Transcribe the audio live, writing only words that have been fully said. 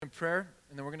prayer,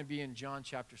 and then we're going to be in John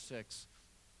chapter 6.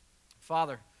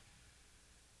 Father,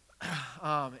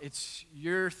 it's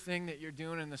your thing that you're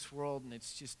doing in this world, and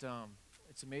it's just,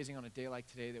 it's amazing on a day like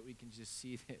today that we can just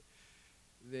see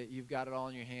that you've got it all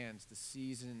in your hands. The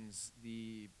seasons,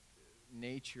 the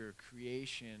nature,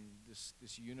 creation,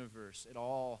 this universe, it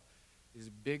all is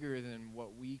bigger than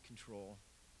what we control.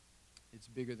 It's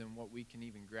bigger than what we can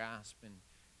even grasp, and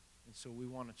so we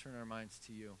want to turn our minds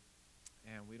to you.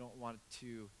 And we don't want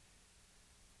to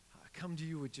come to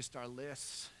you with just our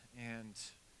lists and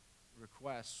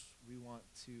requests. We want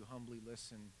to humbly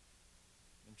listen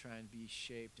and try and be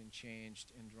shaped and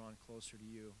changed and drawn closer to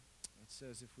you. It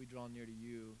says if we draw near to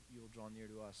you, you'll draw near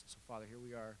to us. So, Father, here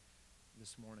we are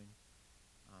this morning,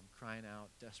 crying out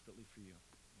desperately for you.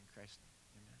 In Christ's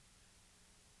name, amen.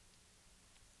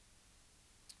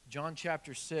 John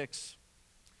chapter 6.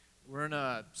 We're in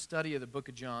a study of the book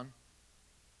of John.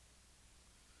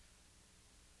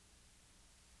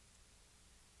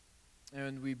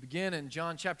 And we begin in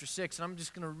John chapter 6, and I'm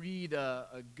just going to read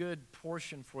a good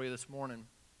portion for you this morning.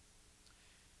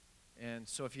 And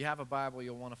so if you have a Bible,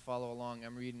 you'll want to follow along.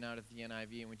 I'm reading out of the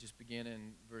NIV, and we just begin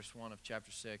in verse 1 of chapter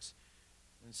 6.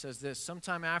 And it says this: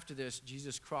 Sometime after this,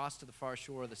 Jesus crossed to the far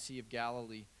shore of the Sea of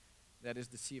Galilee, that is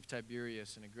the Sea of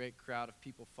Tiberias, and a great crowd of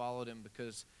people followed him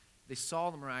because they saw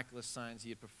the miraculous signs he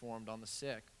had performed on the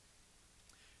sick.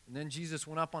 And then Jesus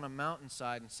went up on a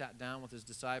mountainside and sat down with his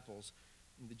disciples.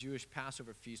 And the Jewish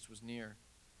Passover feast was near.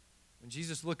 When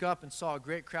Jesus looked up and saw a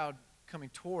great crowd coming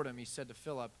toward him, he said to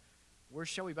Philip, "Where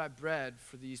shall we buy bread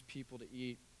for these people to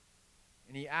eat?"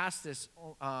 And he asked this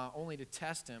only to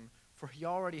test him, for he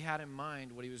already had in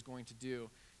mind what he was going to do.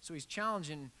 So he's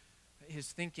challenging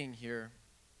his thinking here.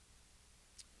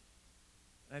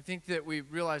 And I think that we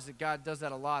realize that God does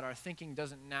that a lot. Our thinking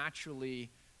doesn't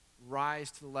naturally rise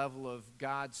to the level of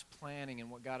God's planning and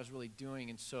what God is really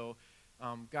doing. And so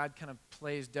God kind of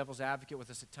plays devil's advocate with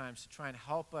us at times to try and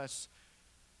help us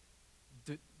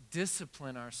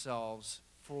discipline ourselves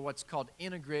for what's called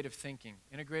integrative thinking.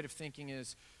 Integrative thinking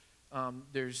is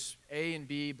there's A and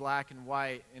B, black and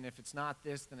white, and if it's not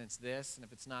this, then it's this, and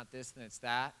if it's not this, then it's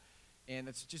that. And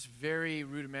it's just very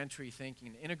rudimentary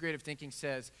thinking. Integrative thinking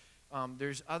says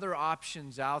there's other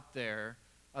options out there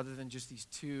other than just these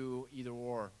two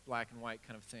either-or, black and white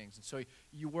kind of things. And so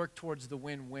you work towards the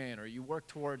win-win, or you work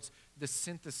towards the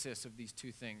synthesis of these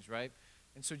two things, right?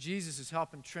 And so Jesus is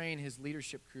helping train his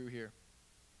leadership crew here.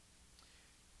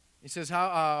 He says,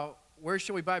 where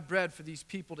shall we buy bread for these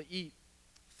people to eat?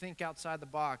 Think outside the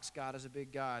box. God is a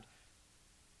big God.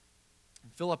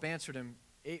 And Philip answered him,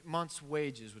 8 months'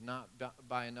 wages would not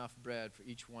buy enough bread for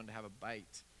each one to have a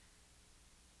bite.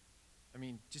 I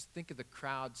mean, just think of the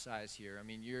crowd size here. I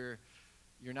mean, you're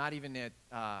not even at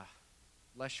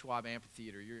Les Schwab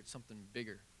Amphitheater. You're at something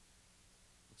bigger.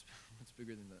 What's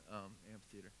bigger than the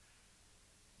amphitheater?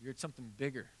 You're at something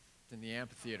bigger than the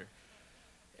amphitheater.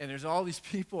 And there's all these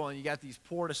people, and you got these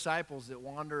poor disciples that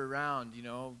wander around, you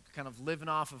know, kind of living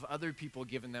off of other people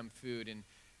giving them food.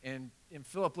 And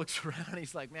Philip looks around, and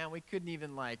he's like, man, we couldn't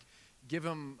even, give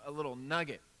them a little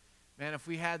nugget. Man, if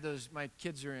we had those, my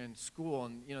kids are in school,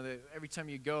 and every time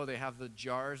you go, they have the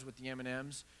jars with the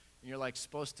M&Ms, and you're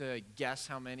supposed to guess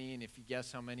how many, and if you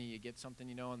guess how many, you get something,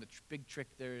 and the big trick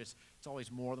there is it's always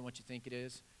more than what you think it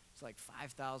is. It's like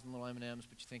 5,000 little M&Ms,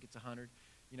 but you think it's 100.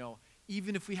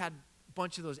 Even if we had a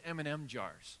bunch of those M&M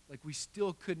jars, we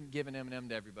still couldn't give an M&M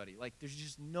to everybody. There's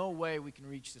just no way we can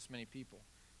reach this many people.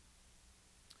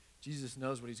 Jesus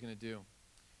knows what he's going to do.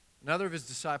 Another of his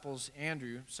disciples,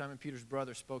 Andrew, Simon Peter's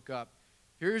brother, spoke up.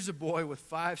 Here's a boy with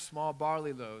 5 small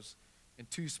barley loaves and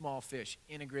 2 small fish.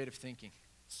 Integrative thinking.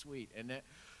 Sweet, isn't it?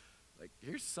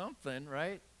 Here's something,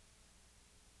 right?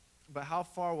 But how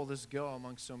far will this go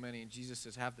among so many? And Jesus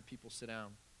says, have the people sit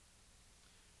down.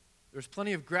 There's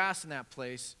plenty of grass in that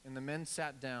place, and the men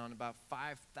sat down, about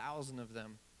 5,000 of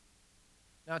them.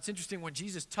 Now, it's interesting, when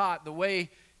Jesus taught, the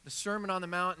way the Sermon on the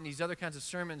Mount and these other kinds of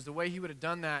sermons, the way he would have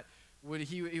done that,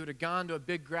 he would have gone to a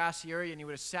big grassy area and he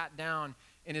would have sat down,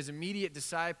 and his immediate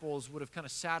disciples would have kind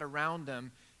of sat around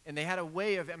him, and they had a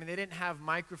way of, they didn't have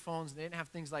microphones, they didn't have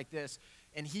things like this,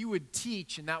 and he would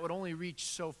teach, and that would only reach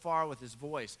so far with his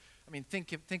voice.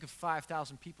 Think of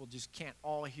 5,000 people just can't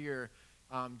all hear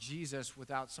Jesus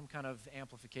without some kind of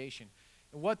amplification.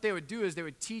 And what they would do is they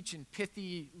would teach in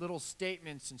pithy little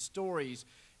statements and stories,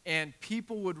 and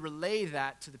people would relay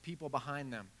that to the people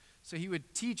behind them. So he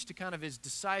would teach to kind of his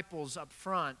disciples up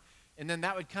front, and then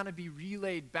that would kind of be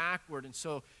relayed backward. And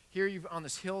so here you're on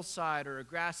this hillside or a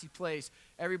grassy place,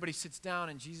 everybody sits down,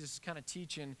 and Jesus is kind of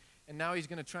teaching, and now he's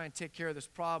going to try and take care of this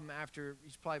problem after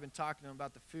he's probably been talking to them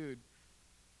about the food.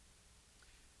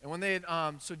 And when they had,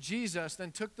 so Jesus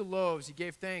then took the loaves, he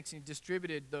gave thanks, and he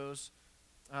distributed those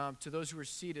to those who were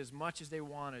seated as much as they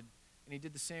wanted. And he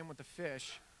did the same with the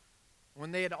fish.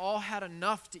 When they had all had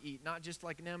enough to eat, not just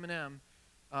like an M&M,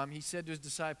 he said to his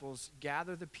disciples,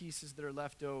 gather the pieces that are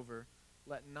left over.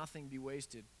 Let nothing be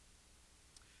wasted.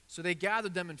 So they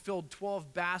gathered them and filled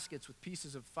 12 baskets with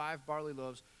pieces of 5 barley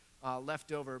loaves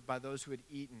left over by those who had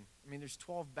eaten. I mean, there's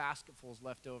 12 basketfuls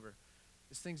left over.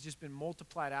 This thing's just been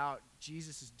multiplied out.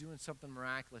 Jesus is doing something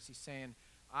miraculous. He's saying,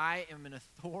 I am an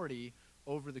authority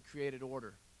over the created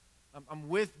order. I'm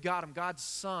with God. I'm God's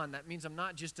son. That means I'm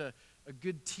not just a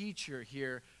good teacher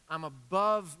here. I'm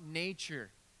above nature.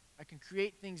 I can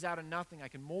create things out of nothing. I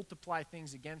can multiply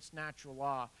things against natural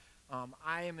law.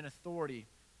 I am an authority.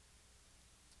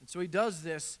 And so he does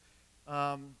this.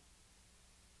 And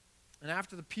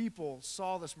after the people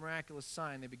saw this miraculous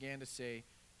sign, they began to say,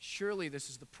 surely this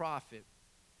is the prophet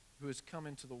who has come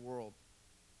into the world.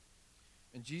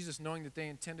 And Jesus, knowing that they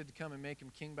intended to come and make him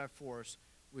king by force,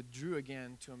 withdrew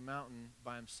again to a mountain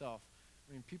by himself.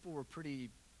 I mean, people were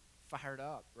pretty fired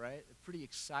up, right? They're pretty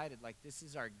excited, like this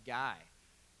is our guy.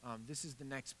 This is the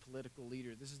next political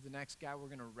leader. This is the next guy we're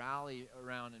going to rally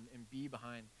around and be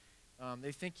behind.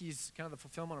 They think he's kind of the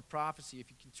fulfillment of prophecy.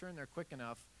 If you can turn there quick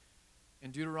enough,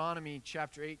 in Deuteronomy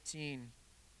chapter 18,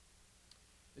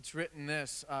 it's written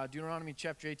this, Deuteronomy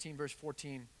chapter 18, verse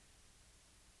 14.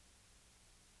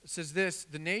 It says this,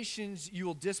 the nations you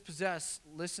will dispossess,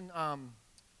 listen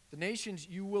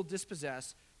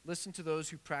to those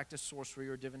who practice sorcery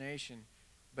or divination.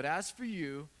 But as for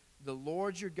you, the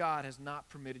Lord your God has not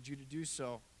permitted you to do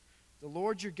so. The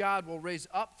Lord your God will raise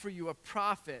up for you a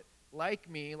prophet like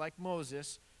me, like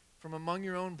Moses, from among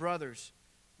your own brothers.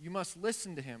 You must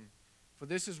listen to him. For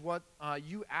this is what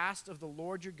you asked of the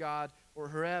Lord your God, or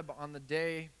Horeb, on the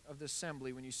day of the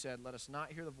assembly, when you said, let us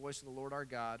not hear the voice of the Lord our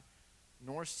God,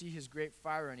 nor see his great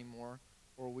fire anymore,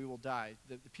 or we will die.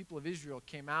 The people of Israel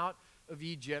came out of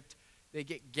Egypt. They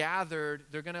get gathered.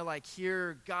 They're going to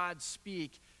hear God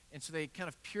speak. And so they kind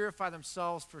of purify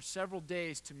themselves for several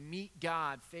days to meet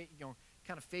God,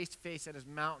 kind of face to face at his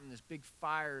mountain, this big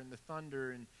fire and the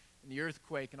thunder and the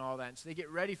earthquake and all that. And so they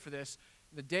get ready for this.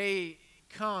 The day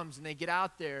comes and they get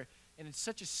out there, and it's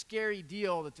such a scary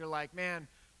deal that they're like, man,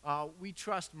 we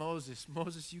trust Moses.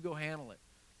 Moses, you go handle it.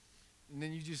 And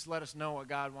then you just let us know what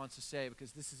God wants to say,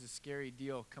 because this is a scary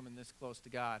deal coming this close to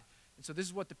God. And so this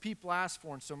is what the people asked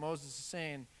for. And so Moses is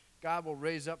saying, God will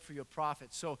raise up for you a prophet.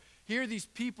 So here these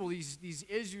people, these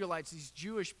Israelites, these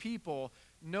Jewish people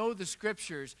know the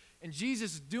scriptures. And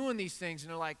Jesus is doing these things. And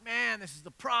they're like, man, this is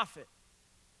the prophet.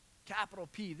 Capital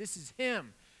P, this is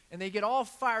him. And they get all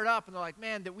fired up. And they're like,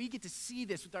 man, that we get to see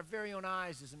this with our very own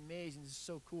eyes is amazing. This is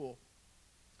so cool.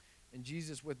 And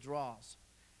Jesus withdraws.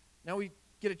 Now we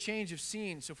get a change of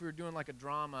scene. So if we were doing a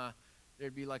drama,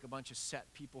 there'd be a bunch of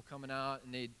set people coming out,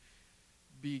 and they'd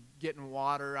be getting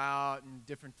water out and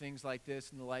different things like this,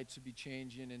 and the lights would be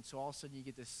changing. And so all of a sudden you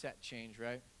get this set change,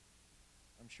 right?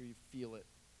 I'm sure you feel it.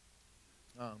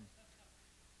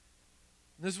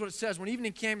 This is what it says. When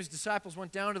evening came, his disciples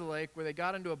went down to the lake, where they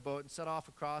got into a boat and set off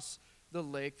across the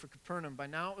lake for Capernaum. By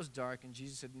now it was dark, and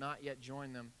Jesus had not yet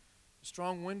joined them. A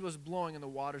strong wind was blowing, and the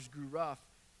waters grew rough.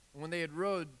 And when they had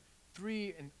rowed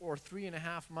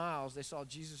 3.5 miles, they saw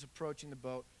Jesus approaching the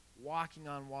boat, walking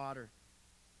on water.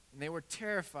 And they were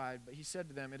terrified, but he said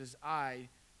to them, it is I,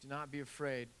 do not be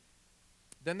afraid.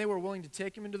 Then they were willing to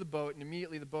take him into the boat, and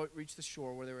immediately the boat reached the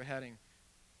shore where they were heading.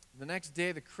 The next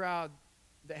day, the crowd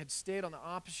that had stayed on the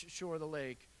opposite shore of the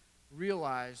lake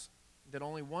realized that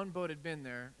only one boat had been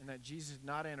there, and that Jesus had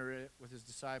not entered it with his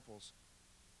disciples,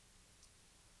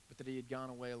 but that he had gone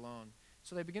away alone.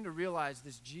 So they begin to realize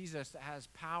this Jesus that has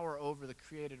power over the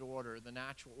created order, the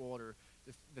natural order,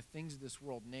 the things of this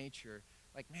world, nature.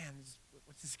 Man,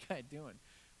 what's this guy doing?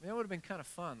 I mean, that would have been kind of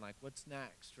fun. What's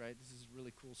next, right? This is a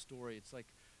really cool story. It's like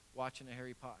watching a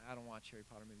Harry Potter. I don't watch Harry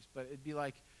Potter movies, but it'd be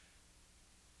the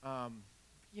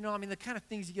kind of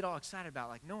things you get all excited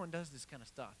about. No one does this kind of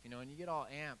stuff, and you get all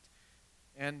amped.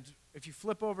 And if you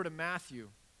flip over to Matthew,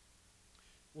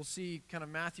 we'll see kind of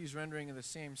Matthew's rendering of the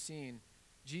same scene.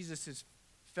 Jesus has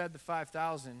fed the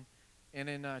 5,000, and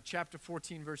in chapter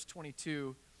 14, verse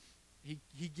 22,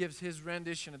 he gives his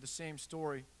rendition of the same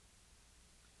story.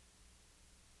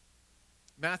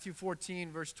 Matthew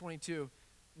 14, verse 22.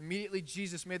 Immediately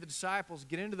Jesus made the disciples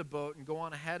get into the boat and go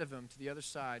on ahead of him to the other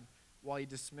side while he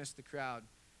dismissed the crowd.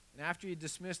 And after he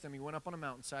dismissed them, he went up on a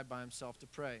mountainside by himself to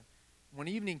pray. When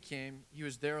evening came, he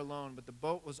was there alone, but the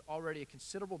boat was already a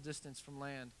considerable distance from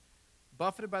land,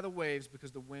 buffeted by the waves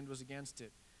because the wind was against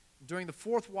it. During the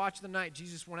fourth watch of the night,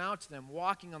 Jesus went out to them,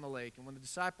 walking on the lake. And when the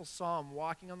disciples saw him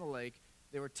walking on the lake,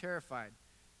 They were terrified.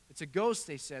 "It's a ghost,"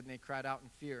 they said, and they cried out in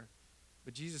fear.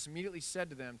 But Jesus immediately said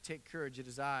to them, "Take courage, it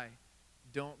is I.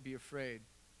 Don't be afraid."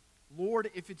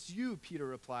 "Lord, if it's you," Peter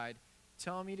replied,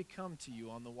 "tell me to come to you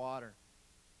on the water."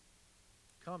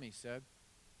 "Come," he said.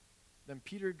 Then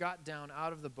Peter got down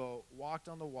out of the boat, walked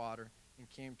on the water, and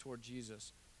came toward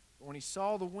Jesus. But when he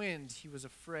saw the wind, he was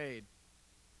afraid.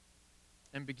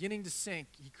 And beginning to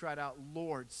sink, he cried out,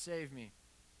 "Lord, save me."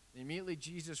 And immediately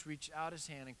Jesus reached out his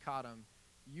hand and caught him.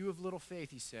 "You of little faith,"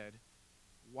 he said,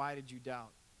 "why did you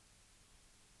doubt?"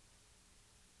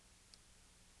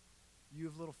 You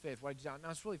of little faith, why did you doubt? Now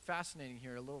it's really fascinating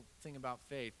here, a little thing about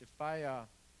faith. If I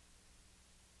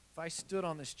stood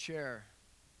on this chair,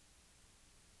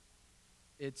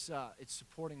 it's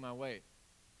supporting my weight,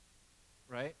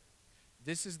 right?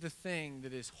 This is the thing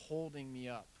that is holding me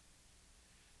up.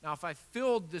 Now, if I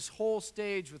filled this whole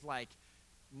stage with like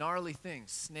gnarly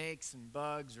things, snakes and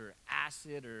bugs or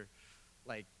acid or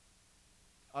like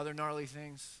other gnarly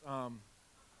things,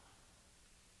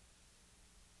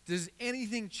 does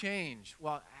anything change?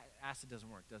 Well, acid doesn't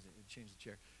work, does it? It changes the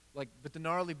chair. But the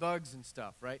gnarly bugs and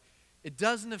stuff, right? It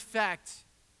doesn't affect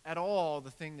at all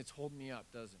the thing that's holding me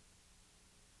up, does it?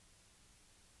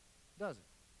 Does it?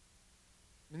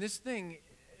 I mean, this thing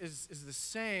is the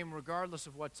same regardless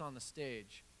of what's on the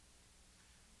stage.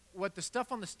 What the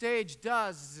stuff on the stage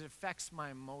does is it affects my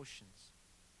emotions.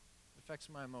 It affects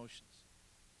my emotions.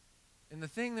 And the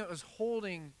thing that was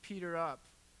holding Peter up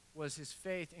was his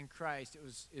faith in Christ. It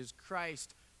was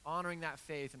Christ honoring that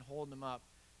faith and holding him up.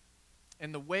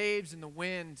 And the waves and the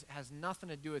wind has nothing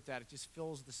to do with that. It just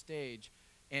fills the stage.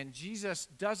 And Jesus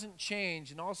doesn't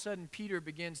change, and all of a sudden Peter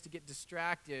begins to get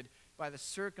distracted by the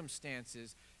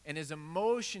circumstances, and his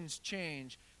emotions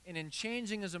change. And in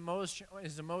changing his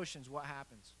emotions, what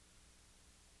happens?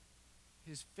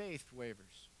 His faith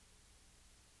wavers.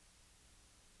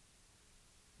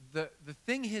 The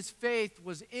thing his faith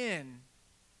was in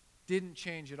didn't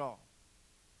change at all.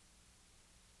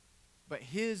 But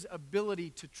his ability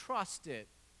to trust it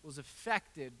was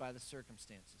affected by the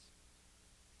circumstances.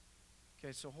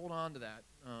 Okay, so hold on to that,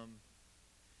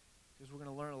 because we're going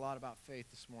to learn a lot about faith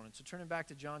this morning. So turning back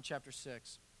to John chapter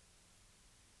 6.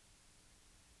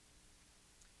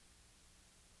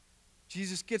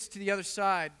 Jesus gets to the other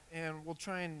side, and we'll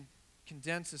try and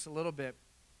condense this a little bit.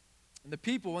 And the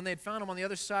people, when they had found him on the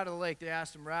other side of the lake, they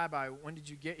asked him, "Rabbi, when did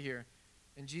you get here?"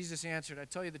 And Jesus answered, "I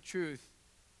tell you the truth,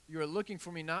 you are looking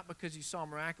for me not because you saw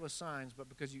miraculous signs, but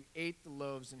because you ate the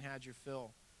loaves and had your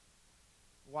fill."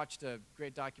 I watched a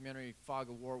great documentary, Fog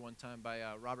of War, one time by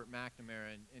Robert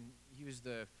McNamara, and he was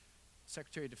the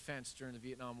Secretary of Defense during the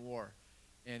Vietnam War.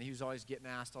 And he was always getting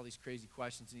asked all these crazy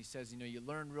questions. And he says, you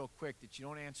learn real quick that you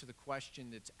don't answer the question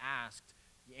that's asked.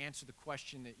 You answer the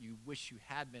question that you wish you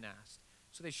had been asked.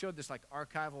 So they showed this like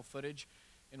archival footage,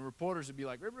 and reporters would be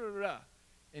like, "Rah, rah, rah,"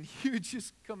 and he would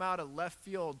just come out of left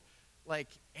field like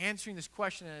answering this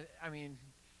question. And, I mean,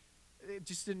 it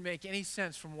just didn't make any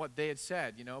sense from what they had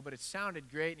said, but it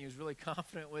sounded great, and he was really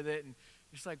confident with it. And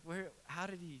just like, how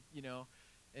did he,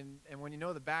 and when you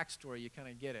know the backstory, you kind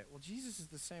of get it. Well, Jesus is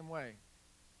the same way.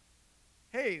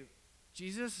 "Hey,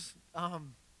 Jesus,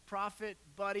 prophet,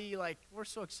 buddy, like, we're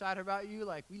so excited about you.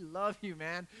 Like, we love you,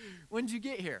 man. When did you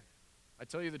get here?" "I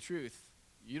tell you the truth.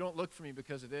 You don't look for me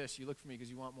because of this. You look for me because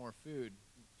you want more food."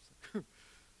 Like,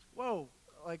 whoa,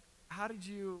 like, how did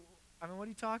you, what are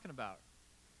you talking about?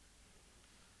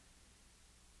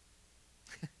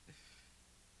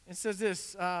 It says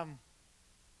this,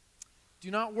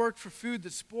 "Do not work for food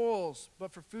that spoils,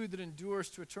 but for food that endures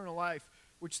to eternal life,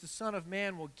 which the Son of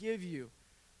Man will give you.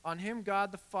 On him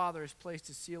God the Father has placed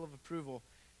his seal of approval."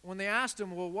 And when they asked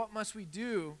him, "Well, what must we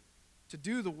do to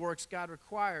do the works God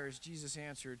requires?" Jesus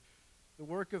answered, "The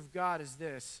work of God is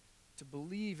this, to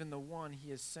believe in the one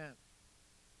he has sent."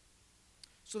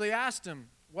 So they asked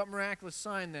him, "What miraculous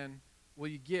sign then will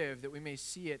you give that we may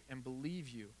see it and believe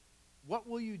you? What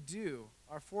will you do?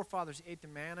 Our forefathers ate the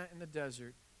manna in the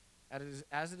desert,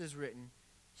 as it is written,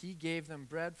 he gave them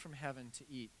bread from heaven to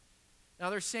eat." Now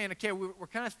they're saying, okay, we're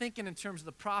kind of thinking in terms of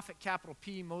the prophet, capital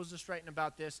P, Moses writing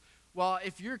about this. Well,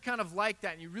 if you're kind of like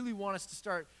that and you really want us to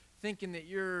start thinking that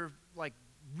you're like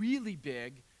really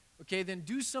big, okay, then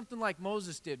do something like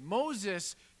Moses did.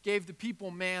 Moses gave the people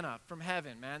manna from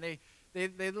heaven, man.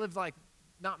 They lived like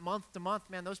not month to month,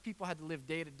 man. Those people had to live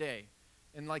day to day.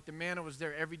 And like the manna was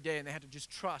there every day, and they had to just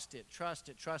trust it.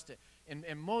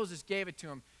 And Moses gave it to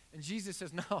them. And Jesus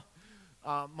says, no,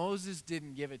 Moses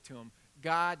didn't give it to him.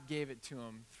 God gave it to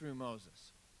him through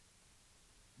Moses.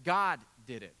 God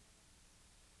did it.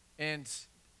 And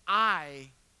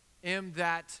I am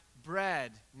that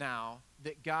bread now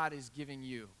that God is giving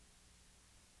you.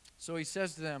 So he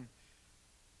says to them,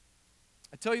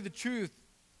 I tell you the truth,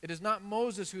 it is not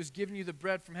Moses who has given you the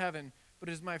bread from heaven, but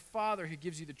it is my Father who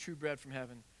gives you the true bread from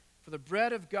heaven. For the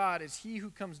bread of God is he who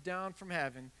comes down from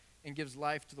heaven and gives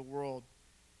life to the world.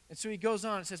 And so he goes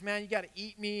on and says, man, you got to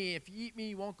eat me. If you eat me,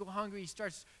 you won't go hungry. He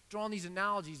starts drawing these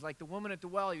analogies like the woman at the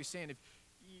well. He was saying, if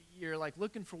you're like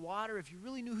looking for water, if you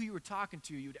really knew who you were talking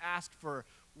to, you'd ask for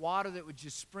water that would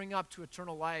just spring up to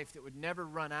eternal life, that would never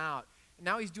run out. And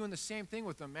now he's doing the same thing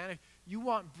with them, man. If you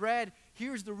want bread,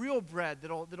 here's the real bread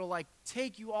that'll like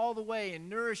take you all the way and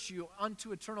nourish you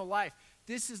unto eternal life.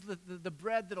 This is the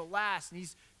bread that'll last. And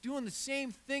he's doing the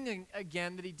same thing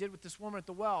again that he did with this woman at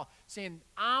the well, saying,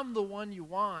 I'm the one you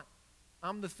want.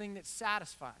 I'm the thing that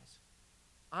satisfies.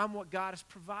 I'm what God is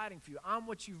providing for you. I'm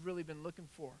what you've really been looking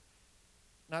for.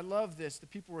 And I love this. The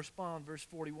people respond, verse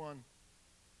 41.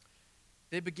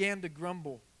 They began to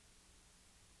grumble.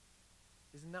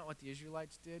 Isn't that what the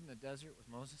Israelites did in the desert with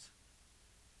Moses?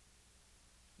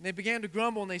 And they began to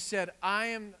grumble, and they said,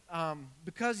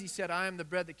 because he said, I am the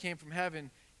bread that came from heaven,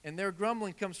 and their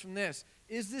grumbling comes from this.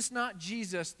 Is this not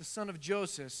Jesus, the son of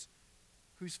Joseph,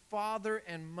 whose father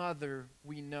and mother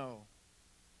we know?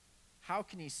 How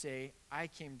can he say, I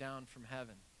came down from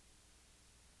heaven?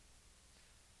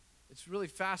 It's really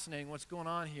fascinating. What's going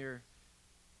on here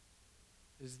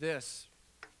is this.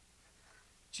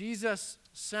 Jesus,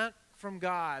 sent from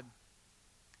God,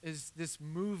 is this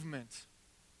movement.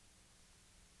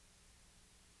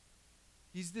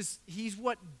 He's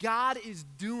what God is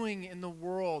doing in the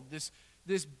world, this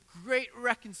great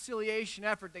reconciliation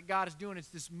effort that God is doing. It's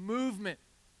this movement.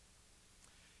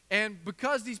 And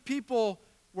because these people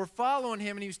were following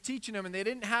him and he was teaching them and they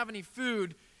didn't have any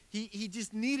food, he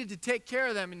just needed to take care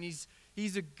of them. And he's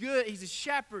a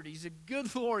shepherd. He's a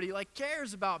good Lord. He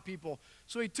cares about people.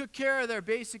 So he took care of their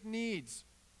basic needs.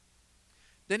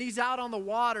 Then he's out on the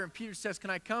water and Peter says, can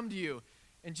I come to you?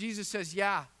 And Jesus says,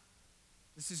 yeah,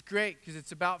 this is great because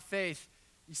it's about faith.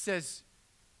 He says,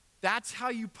 that's how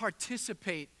you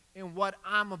participate in what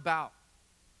I'm about.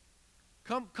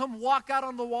 Come walk out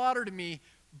on the water to me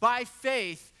by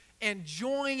faith and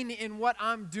join in what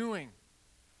I'm doing.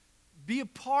 Be a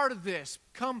part of this.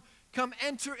 Come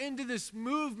enter into this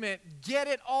movement. Get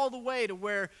it all the way to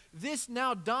where this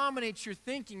now dominates your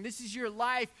thinking. This is your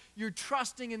life. You're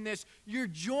trusting in this. You're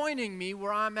joining me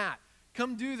where I'm at.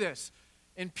 Come do this.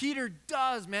 And Peter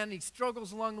does, man. He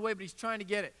struggles along the way, but he's trying to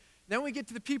get it. Then we get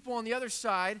to the people on the other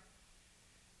side,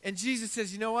 and Jesus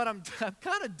says, you know what? I'm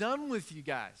kind of done with you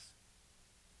guys.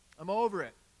 I'm over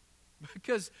it.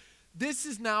 Because this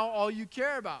is now all you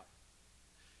care about.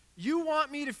 You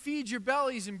want me to feed your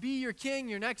bellies and be your king,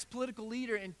 your next political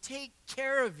leader, and take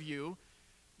care of you,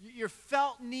 your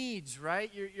felt needs,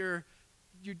 right? Your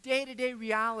day-to-day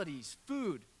realities,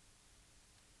 food.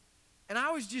 And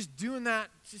I was just doing that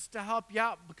just to help you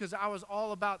out because I was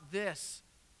all about this.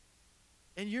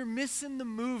 And you're missing the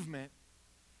movement.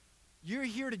 You're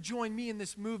here to join me in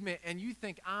this movement, and you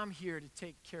think I'm here to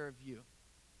take care of you.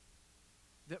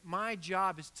 That my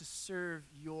job is to serve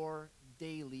your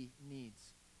daily needs.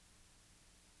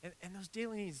 And those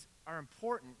daily needs are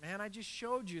important, man. I just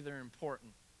showed you they're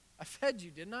important. I fed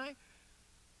you, didn't I?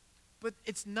 But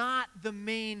it's not the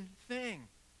main thing.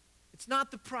 It's not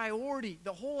the priority.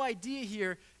 The whole idea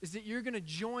here is that you're going to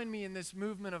join me in this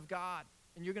movement of God,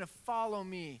 and you're going to follow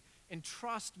me and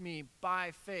trust me by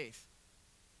faith.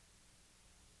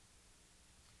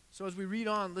 So as we read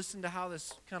on, listen to how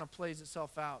this kind of plays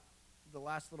itself out. The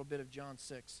last little bit of John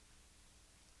 6.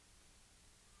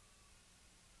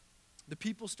 The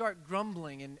people start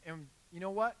grumbling, and you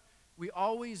know what? We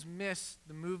always miss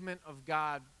the movement of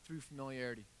God through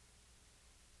familiarity.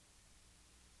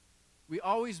 We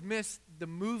always miss the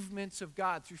movements of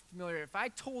God through familiarity. If I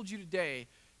told you today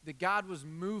that God was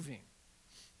moving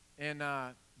in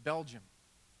Belgium,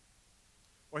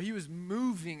 or he was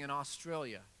moving in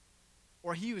Australia,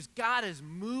 or God is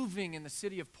moving in the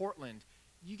city of Portland,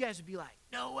 you guys would be like,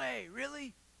 no way,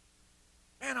 really?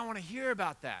 Man, I want to hear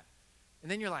about that. And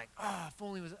then you're like, oh, if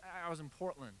only I was in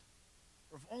Portland.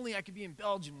 Or if only I could be in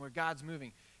Belgium where God's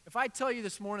moving. If I tell you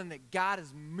this morning that God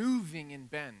is moving in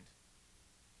Bend.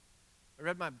 I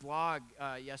read my blog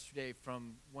yesterday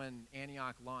from when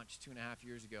Antioch launched 2.5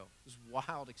 years ago. It was a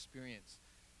wild experience.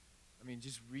 I mean,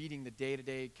 just reading the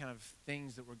day-to-day kind of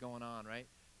things that were going on, right?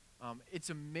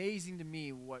 It's amazing to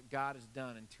me what God has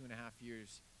done in 2.5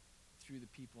 years through the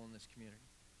people in this community.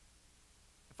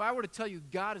 If I were to tell you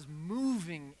God is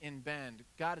moving in Bend,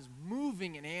 God is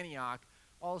moving in Antioch,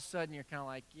 all of a sudden you're kind of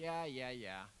like, yeah.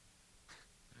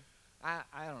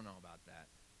 I don't know about that.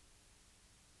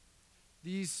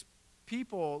 These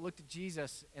people looked at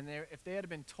Jesus, and if they had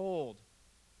been told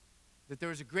that there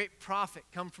was a great prophet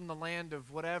come from the land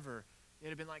of whatever, they'd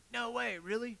have been like, no way,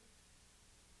 really?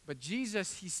 But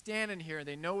Jesus, he's standing here.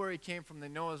 They know where he came from. They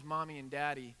know his mommy and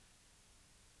daddy.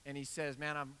 And he says,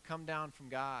 man, I'm come down from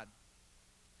God.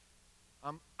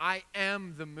 I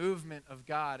am the movement of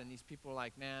God. And these people are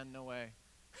like, man, no way.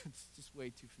 It's just way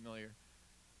too familiar.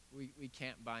 We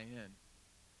can't buy in.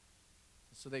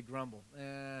 So they grumble.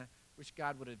 Wish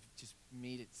God would have just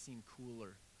made it seem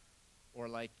cooler. Or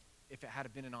like if it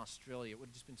had been in Australia, it would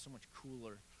have just been so much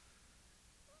cooler.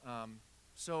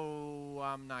 So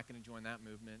I'm not going to join that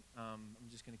movement. I'm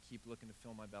just going to keep looking to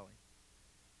fill my belly.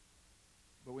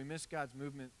 But we miss God's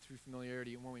movement through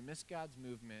familiarity. And when we miss God's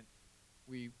movement,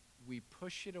 we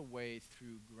push it away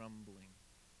through grumbling.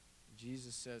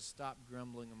 Jesus says, stop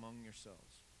grumbling among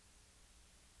yourselves.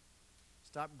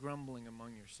 Stop grumbling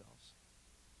among yourselves.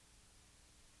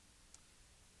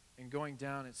 And going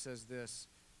down, it says this.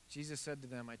 Jesus said to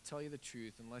them, I tell you the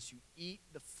truth, unless you eat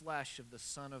the flesh of the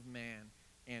Son of Man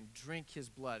and drink his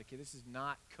blood. Okay, this is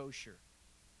not kosher.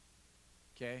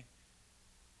 Okay?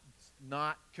 It's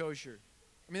not kosher.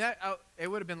 I mean, it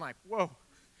would have been like, whoa.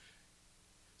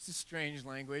 This is strange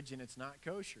language, and it's not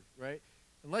kosher, right?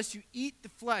 Unless you eat the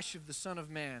flesh of the Son of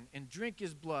Man and drink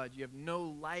his blood, you have no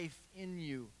life in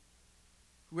you.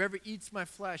 Whoever eats my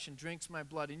flesh and drinks my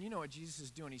blood, and you know what Jesus is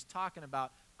doing. He's talking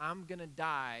about, I'm going to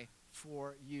die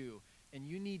for you. And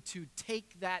you need to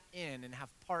take that in and have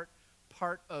part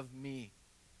of me.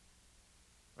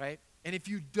 Right? And if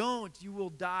you don't, you will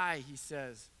die, he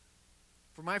says.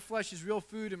 For my flesh is real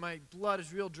food and my blood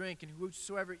is real drink, and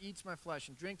whosoever eats my flesh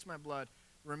and drinks my blood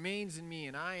remains in me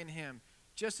and I in him.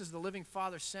 Just as the living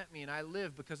Father sent me, and I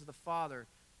live because of the Father,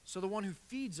 so the one who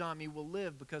feeds on me will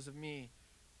live because of me.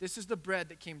 This is the bread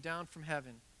that came down from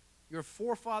heaven. Your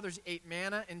forefathers ate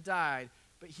manna and died,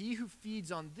 but he who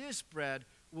feeds on this bread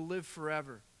will live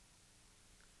forever.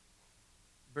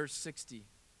 Verse 60.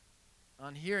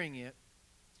 On hearing it,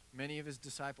 many of his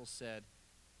disciples said,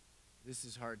 this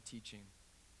is hard teaching.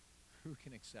 Who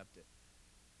can accept it?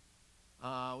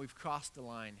 We've crossed the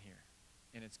line here,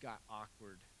 and it's got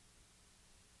awkward.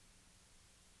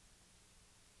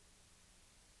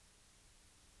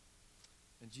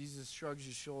 And Jesus shrugs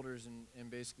his shoulders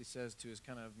and basically says to his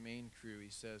kind of main crew,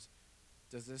 he says,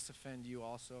 does this offend you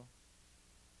also?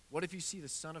 What if you see the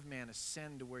Son of Man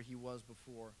ascend to where he was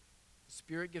before? The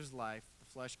Spirit gives life, the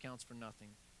flesh counts for nothing.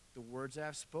 The words I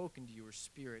have spoken to you are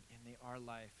spirit, and they are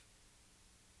life.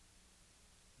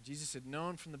 Jesus had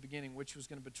known from the beginning which was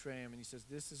going to betray him, and he says,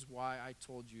 this is why I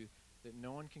told you that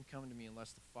no one can come to me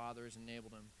unless the Father has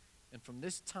enabled him. And from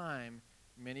this time,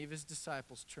 many of his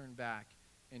disciples turned back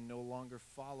and no longer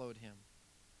followed him.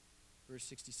 Verse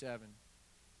 67,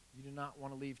 you do not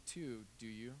want to leave too, do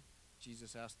you?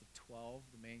 Jesus asked the 12,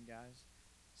 the main guys.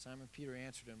 Simon Peter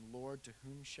answered him, Lord, to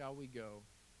whom shall we go?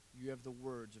 You have the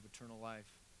words of eternal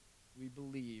life. We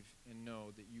believe and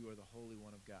know that you are the Holy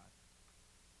One of God.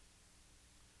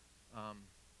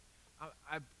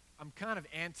 I'm kind of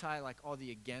anti like all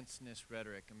the againstness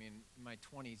rhetoric. I mean, in my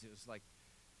 20s, it was like,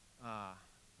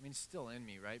 it's still in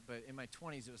me, right? But in my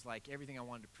 20s, it was like everything I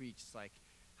wanted to preach. It's like,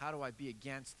 how do I be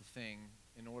against the thing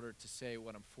in order to say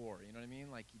what I'm for? You know what I mean?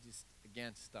 Like, you just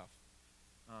against stuff.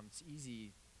 It's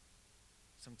easy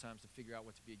sometimes to figure out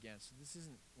what to be against. So this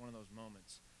isn't one of those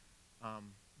moments.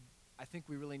 I think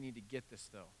we really need to get this,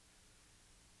 though.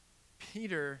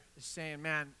 Peter is saying,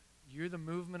 man, you're the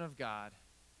movement of God.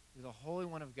 You're the Holy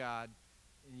One of God,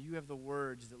 and you have the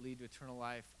words that lead to eternal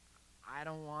life. I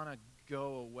don't want to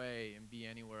go away and be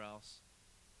anywhere else.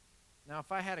 Now,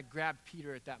 if I had to grab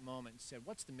Peter at that moment and said,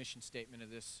 what's the mission statement of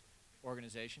this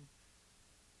organization?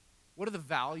 What are the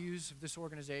values of this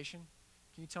organization?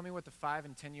 Can you tell me what the 5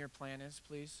 and 10-year plan is,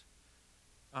 please?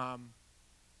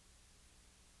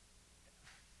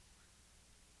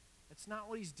 That's not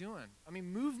what he's doing. I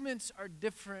mean, movements are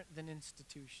different than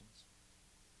institutions.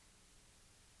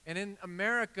 And in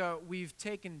America, we've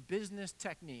taken business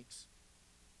techniques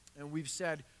and we've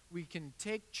said we can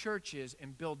take churches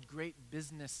and build great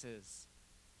businesses.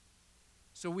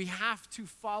 So we have to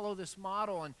follow this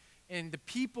model, and the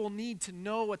people need to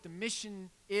know what the mission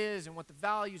is and what the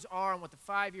values are and what the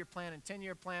 5-year plan and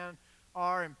 10-year plan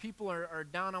are, and people are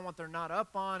down on what they're not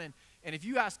up on. And if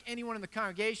you ask anyone in the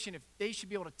congregation if they should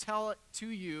be able to tell it to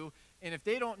you, and if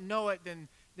they don't know it, then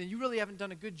you really haven't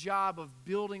done a good job of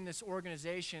building this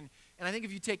organization. And I think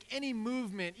if you take any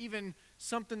movement, even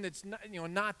something that's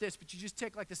not this, but you just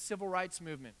take like the civil rights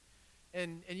movement,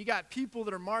 and you got people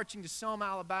that are marching to Selma,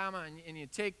 Alabama, and you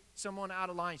take someone out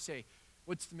of line, you say,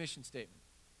 what's the mission statement?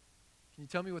 Can you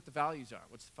tell me what the values are?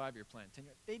 What's the 5-year plan?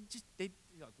 10-year?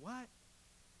 You're like, what?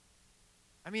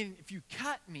 I mean, if you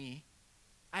cut me,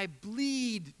 I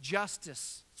bleed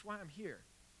justice. That's why I'm here.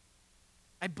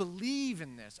 I believe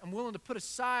in this. I'm willing to put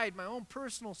aside my own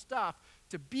personal stuff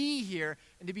to be here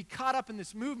and to be caught up in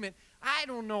this movement. I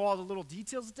don't know all the little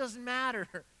details. It doesn't matter.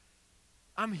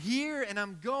 I'm here and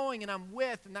I'm going and I'm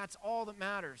with, and that's all that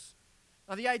matters.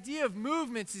 Now, the idea of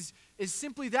movements is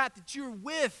simply that you're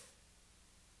with.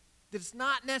 That it's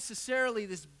not necessarily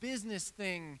this business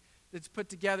thing that's put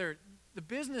together. The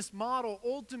business model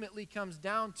ultimately comes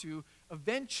down to,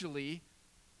 eventually,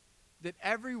 that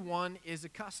everyone is a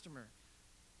customer.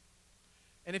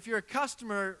 And if you're a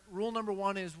customer, rule number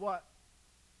one is what?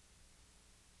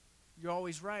 You're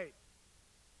always right.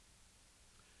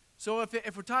 So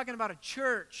if we're talking about a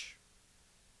church,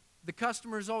 the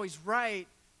customer is always right.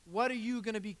 What are you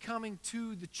going to be coming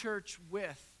to the church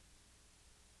with?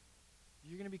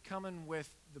 You're going to be coming with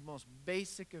the most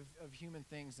basic of human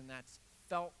things, and that's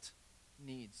felt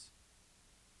needs.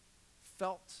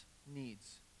 Felt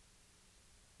needs.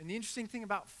 And the interesting thing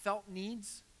about felt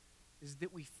needs is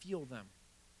that we feel them.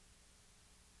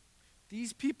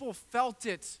 These people felt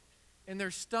it in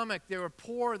their stomach. They were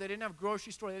poor. They didn't have a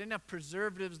grocery store. They didn't have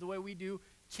preservatives the way we do,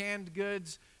 canned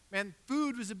goods. Man,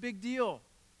 food was a big deal.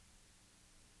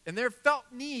 And their felt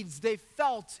needs, they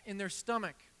felt in their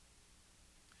stomach.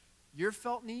 Your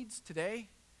felt needs today,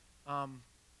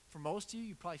 for most of you,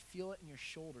 you probably feel it in your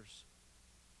shoulders.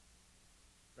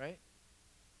 Right?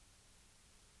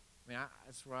 I mean,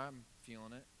 that's where I'm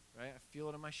feeling it, right? I feel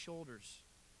it in my shoulders.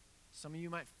 Some of you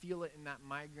might feel it in that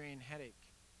migraine headache.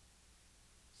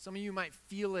 Some of you might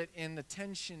feel it in the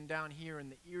tension down here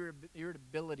and the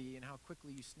irritability and how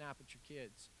quickly you snap at your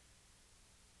kids.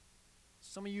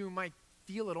 Some of you might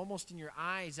feel it almost in your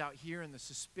eyes out here and the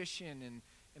suspicion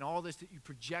and all this that you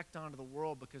project onto the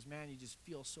world because, man, you just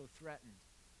feel so threatened.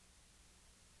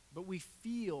 But we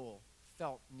feel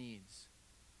felt needs.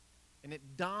 And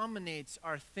it dominates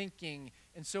our thinking.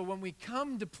 And so when we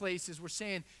come to places, we're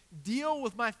saying, deal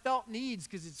with my felt needs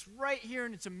because it's right here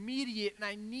and it's immediate and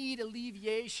I need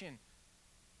alleviation.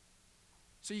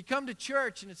 So you come to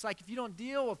church and it's like, if you don't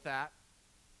deal with that,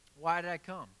 why did I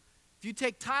come? If you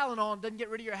take Tylenol and doesn't get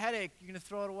rid of your headache, you're going to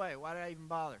throw it away. Why did I even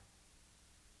bother?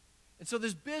 And so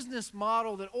this business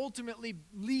model that ultimately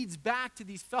leads back to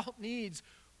these felt needs,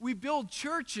 we build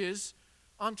churches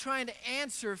on trying to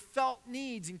answer felt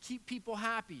needs and keep people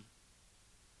happy.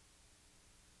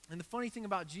 And the funny thing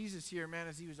about Jesus here, man,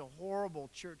 is he was a horrible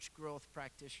church growth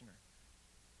practitioner.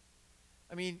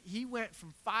 I mean, he went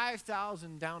from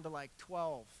 5,000 down to like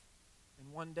 12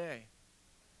 in one day.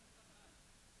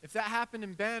 If that happened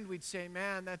in Bend, we'd say,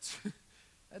 man, that's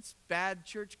bad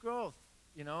church growth,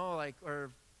 you know, like, or,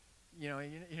 you know,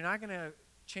 you're not going to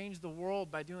change the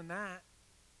world by doing that.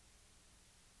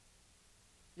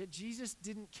 Yet Jesus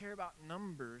didn't care about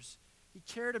numbers. He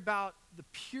cared about the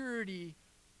purity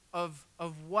of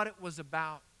what it was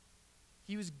about.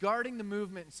 He was guarding the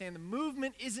movement and saying the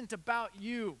movement isn't about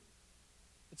you.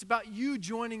 It's about you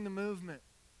joining the movement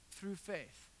through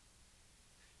faith.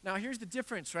 Now, here's the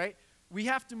difference, right? We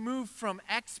have to move from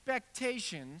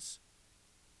expectations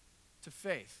to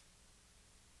faith.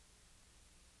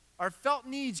 Our felt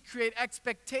needs create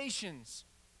expectations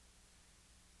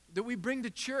that we bring to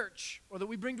church or that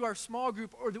we bring to our small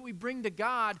group or that we bring to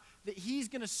God that he's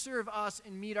going to serve us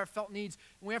and meet our felt needs.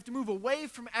 And we have to move away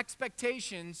from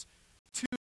expectations to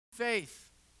faith.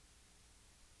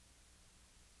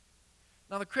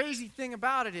 Now, the crazy thing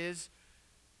about it is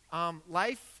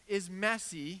life is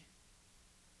messy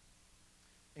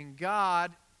and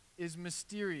God is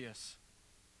mysterious.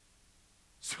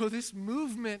 So this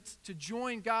movement to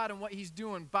join God in what he's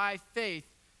doing by faith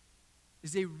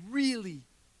is a really,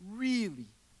 really,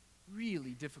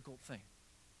 really difficult thing.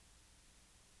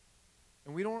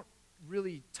 And we don't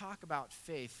really talk about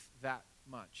faith that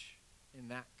much in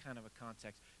that kind of a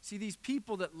context. See, these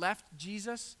people that left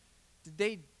Jesus, did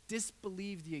they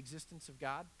disbelieve the existence of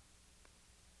God?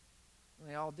 Well,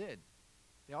 they all did.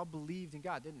 They all believed in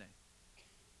God, didn't they?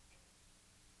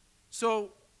 So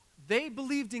they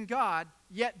believed in God,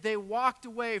 yet they walked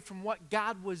away from what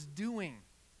God was doing.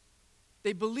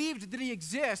 They believed that he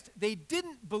exists. They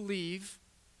didn't believe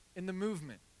in the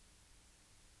movement.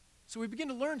 So we begin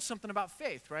to learn something about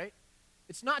faith, right?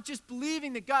 It's not just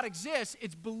believing that God exists,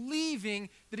 it's believing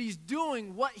that he's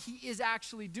doing what he is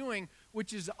actually doing,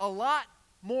 which is a lot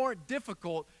more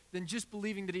difficult than just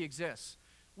believing that he exists.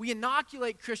 We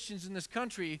inoculate Christians in this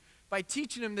country by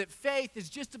teaching them that faith is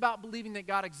just about believing that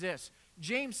God exists.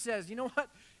 James says, you know what?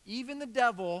 Even the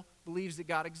devil believes that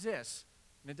God exists,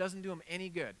 and it doesn't do him any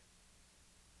good.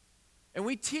 And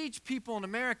we teach people in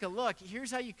America, look,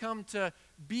 here's how you come to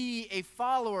be a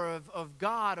follower of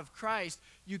God, of Christ.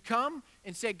 You come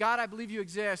and say, God, I believe you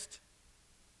exist.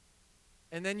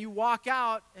 And then you walk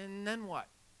out, and then what?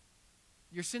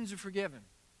 Your sins are forgiven.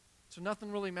 So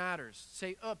nothing really matters.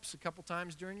 Say oops a couple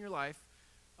times during your life.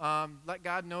 Let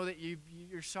God know that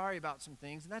you're sorry about some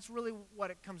things. And that's really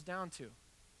what it comes down to.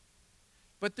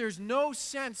 But there's no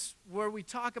sense where we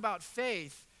talk about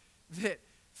faith that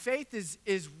faith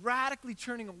is radically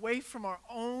turning away from our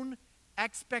own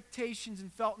expectations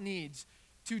and felt needs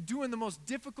to doing the most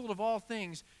difficult of all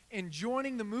things and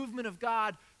joining the movement of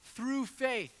God through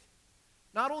faith.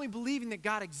 Not only believing that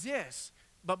God exists,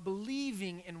 but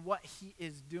believing in what he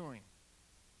is doing.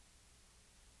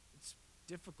 It's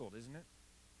difficult, isn't it?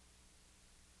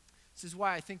 This is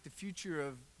why I think the future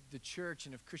of the church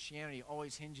and of Christianity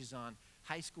always hinges on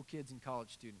high school kids and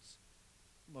college students.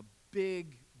 I'm a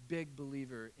big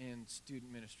believer in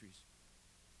student ministries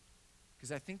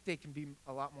because I think they can be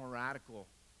a lot more radical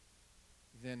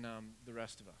than the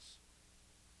rest of us.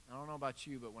 I don't know about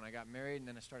you, but when I got married and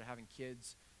then I started having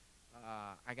kids,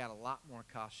 I got a lot more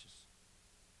cautious.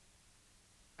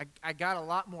 I got a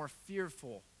lot more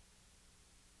fearful.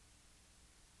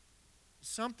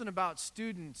 Something about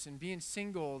students and being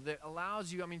single that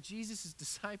allows you, Jesus'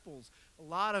 disciples, a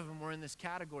lot of them were in this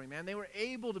category, man. They were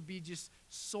able to be just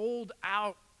sold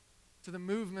out to the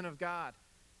movement of God.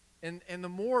 And the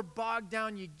more bogged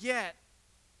down you get,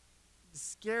 the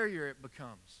scarier it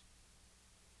becomes.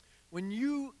 When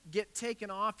you get taken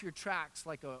off your tracks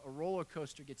like a roller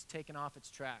coaster gets taken off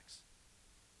its tracks,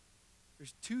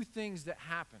 there's two things that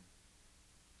happen.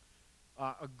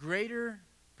 A greater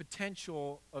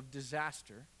potential of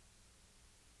disaster,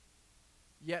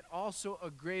 yet also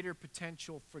a greater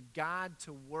potential for God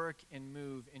to work and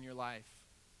move in your life,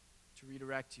 to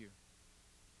redirect you.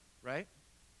 Right?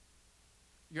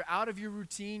 You're out of your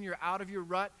routine, you're out of your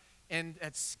rut, and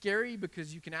that's scary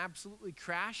because you can absolutely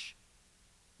crash,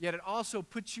 yet it also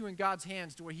puts you in God's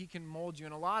hands to where he can mold you.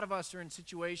 And a lot of us are in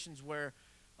situations where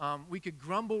we could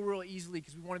grumble real easily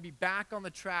because we want to be back on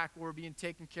the track where we're being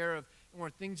taken care of and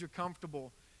where things are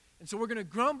comfortable. And so we're going to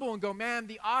grumble and go, man,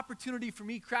 the opportunity for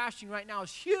me crashing right now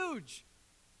is huge.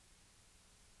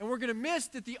 And we're going to miss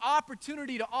that the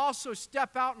opportunity to also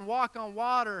step out and walk on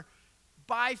water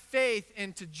by faith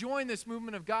and to join this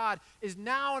movement of God is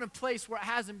now in a place where it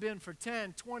hasn't been for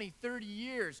 10, 20, 30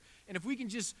 years. And if we can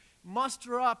just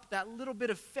muster up that little bit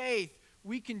of faith,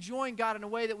 we can join God in a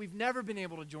way that we've never been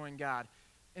able to join God.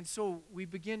 And so we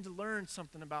begin to learn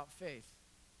something about faith.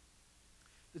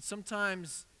 That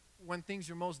sometimes when things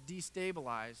are most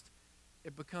destabilized,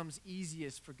 it becomes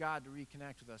easiest for God to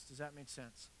reconnect with us. Does that make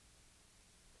sense?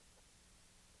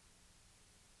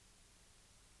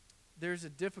 There's a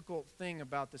difficult thing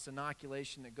about this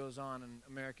inoculation that goes on in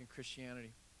American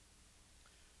Christianity.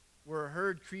 We're a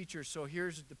herd creature, so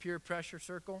here's the peer pressure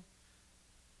circle,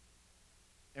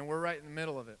 and we're right in the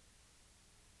middle of it.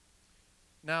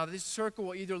 Now, this circle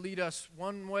will either lead us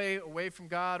one way away from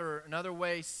God or another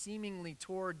way seemingly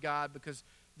toward God because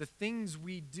the things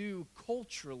we do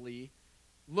culturally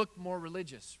look more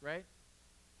religious, right?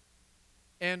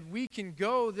 And we can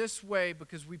go this way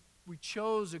because we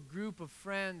chose a group of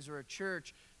friends or a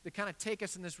church that kind of take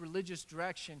us in this religious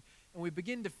direction, and we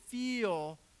begin to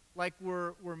feel like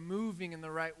we're moving in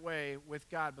the right way with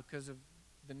God because of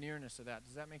the nearness of that.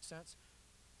 Does that make sense?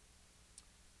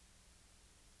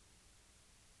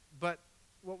 But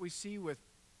what we see with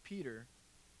Peter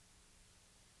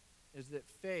is that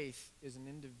faith is an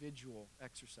individual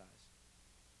exercise.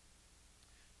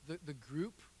 The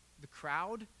group, the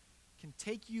crowd, can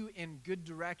take you in good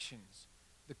directions.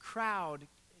 The crowd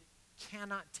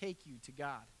cannot take you to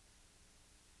God.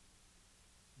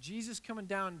 Jesus coming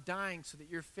down and dying so that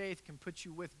your faith can put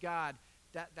you with God,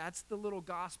 that's the little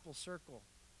gospel circle.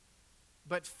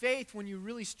 But faith, when you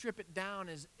really strip it down,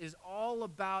 is all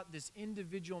about this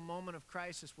individual moment of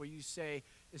crisis where you say,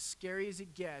 as scary as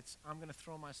it gets, I'm going to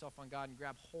throw myself on God and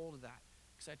grab hold of that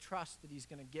because I trust that he's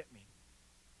going to get me.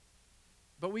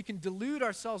 But we can delude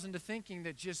ourselves into thinking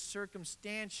that just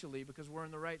circumstantially, because we're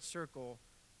in the right circle,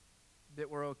 that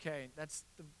we're okay. That's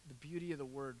the beauty of the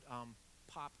word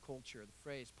pop culture, the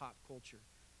phrase pop culture,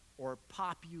 or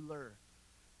popular.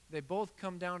 They both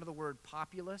come down to the word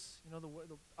populace, the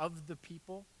word of the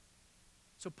people.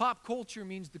 So pop culture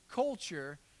means the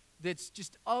culture that's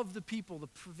just of the people, the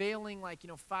prevailing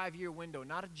 5-year window,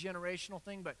 not a generational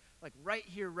thing, but like right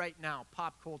here, right now,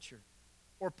 pop culture.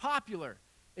 Or popular,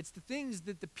 it's the things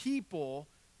that the people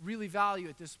really value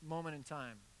at this moment in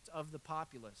time. It's of the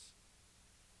populace.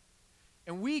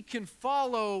 And we can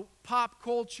follow pop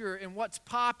culture and what's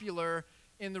popular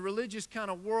in the religious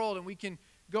kind of world, and we can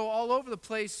go all over the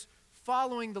place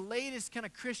following the latest kind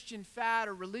of Christian fad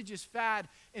or religious fad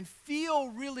and feel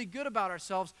really good about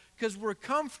ourselves because we're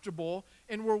comfortable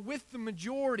and we're with the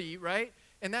majority, right?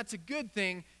 And that's a good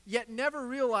thing, yet never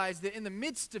realize that in the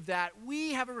midst of that,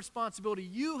 we have a responsibility,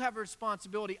 you have a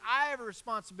responsibility, I have a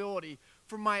responsibility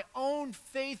for my own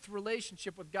faith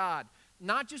relationship with God.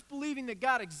 Not just believing that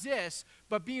God exists,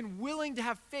 but being willing to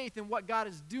have faith in what God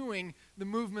is doing, the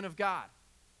movement of God.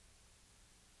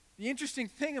 The interesting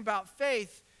thing about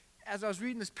faith, as I was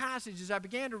reading this passage, is I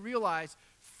began to realize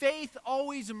faith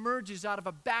always emerges out of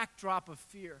a backdrop of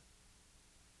fear.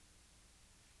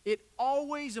 It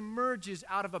always emerges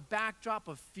out of a backdrop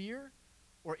of fear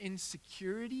or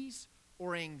insecurities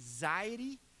or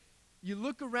anxiety. You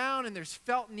look around and there's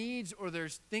felt needs or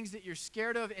there's things that you're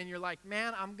scared of, and you're like,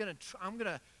 man, I'm gonna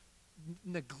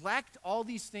neglect all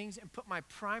these things and put my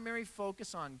primary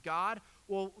focus on God.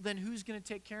 Well, then who's going to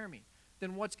take care of me?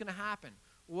 Then what's going to happen?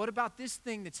 What about this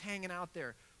thing that's hanging out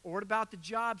there? Or what about the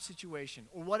job situation?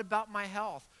 Or what about my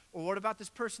health? Or what about this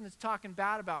person that's talking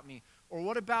bad about me? Or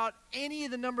what about any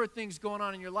of the number of things going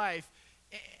on in your life?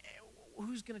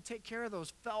 Who's going to take care of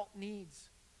those felt needs?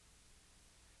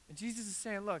 And Jesus is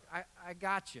saying, look, I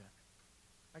got you.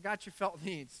 I got your felt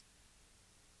needs.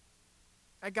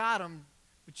 I got them,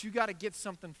 but you got to get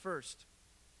something first.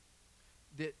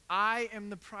 That I am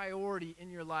the priority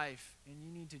in your life, and you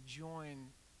need to join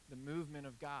the movement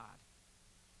of God.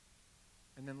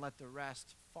 And then let the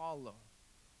rest follow.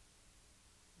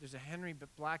 There's a Henry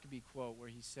Blackaby quote where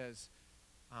he says,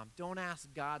 don't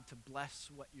ask God to bless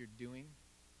what you're doing.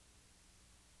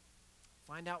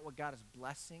 Find out what God is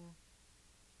blessing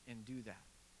and do that.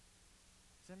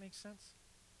 Does that make sense?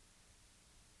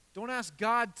 Don't ask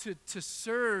God to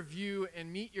serve you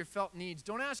and meet your felt needs.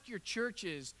 Don't ask your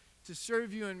churches to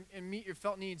serve you and meet your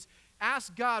felt needs.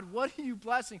 Ask God, what are you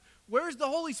blessing? Where's the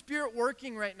Holy Spirit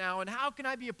working right now, and how can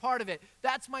I be a part of it?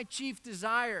 That's my chief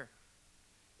desire.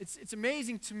 It's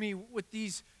amazing to me with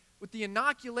the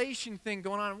inoculation thing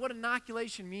going on. And what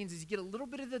inoculation means is you get a little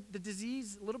bit of the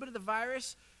disease, a little bit of the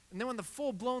virus, and then when the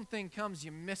full-blown thing comes,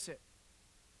 you miss it.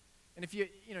 And if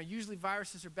usually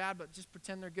viruses are bad, but just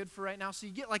pretend they're good for right now. So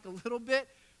you get like a little bit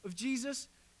of Jesus,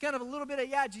 kind of a little bit of,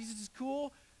 yeah, Jesus is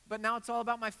cool, but now it's all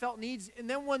about my felt needs. And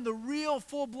then when the real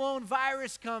full-blown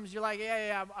virus comes, you're like,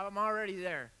 yeah, I'm already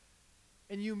there.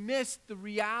 And you miss the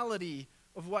reality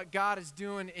of what God is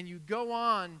doing, and you go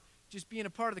on just being a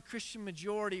part of the Christian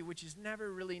majority, which is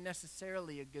never really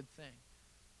necessarily a good thing.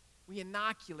 We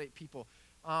inoculate people.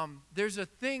 There's a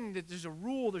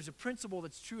rule, there's a principle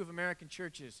that's true of American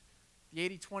churches. The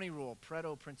 80-20 rule,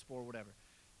 Pareto principle or whatever.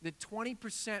 That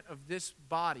 20% of this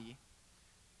body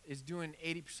is doing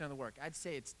 80% of the work. I'd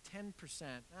say it's 10%.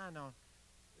 No,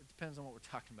 it depends on what we're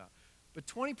talking about. But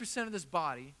 20% of this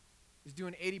body is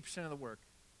doing 80% of the work.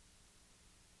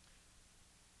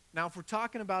 Now, if we're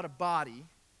talking about a body,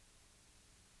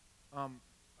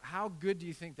 how good do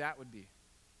you think that would be?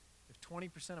 If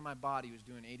 20% of my body was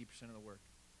doing 80% of the work.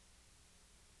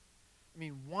 I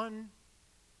mean, one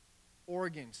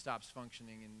organ stops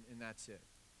functioning and that's it.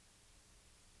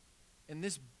 And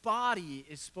this body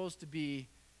is supposed to be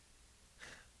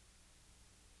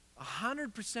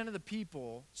 100% of the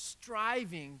people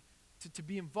striving to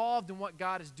be involved in what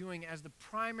God is doing as the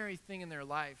primary thing in their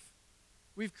life.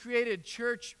 We've created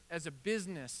church as a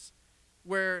business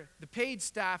where the paid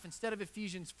staff, instead of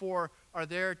Ephesians 4, are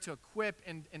there to equip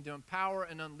and to empower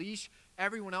and unleash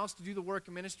everyone else to do the work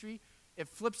of ministry. It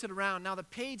flips it around. Now the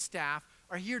paid staff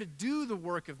are here to do the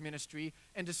work of ministry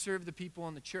and to serve the people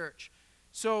in the church.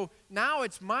 So now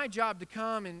it's my job to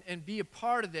come and be a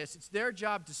part of this. It's their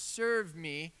job to serve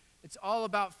me. It's all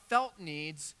about felt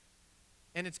needs,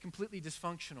 and it's completely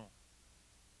dysfunctional.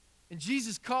 And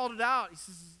Jesus called it out. He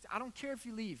says, I don't care if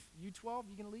you leave. You 12,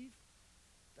 you going to leave?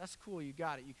 That's cool. You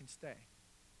got it. You can stay.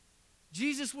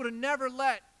 Jesus would have never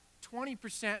let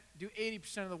 20% do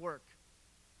 80% of the work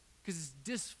because it's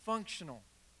dysfunctional.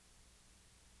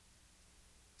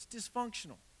 It's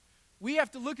dysfunctional. We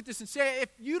have to look at this and say, if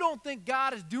you don't think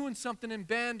God is doing something in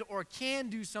Bend or can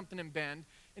do something in Bend,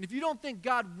 and if you don't think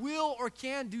God will or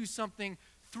can do something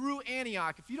through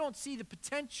Antioch, if you don't see the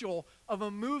potential of a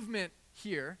movement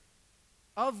here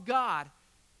of God,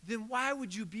 then why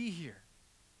would you be here?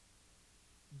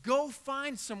 Go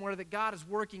find somewhere that God is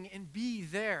working and be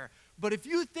there. But if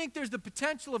you think there's the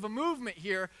potential of a movement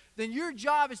here, then your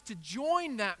job is to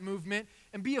join that movement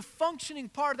and be a functioning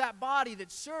part of that body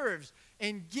that serves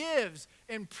and gives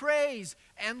and prays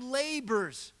and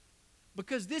labors.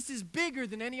 Because this is bigger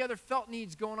than any other felt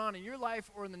needs going on in your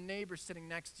life or in the neighbor sitting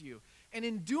next to you. And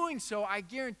in doing so, I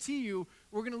guarantee you,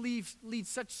 we're going to lead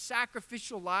such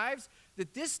sacrificial lives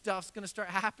that this stuff's going to start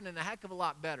happening a heck of a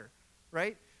lot better,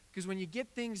 right? Because when you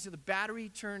get things to the battery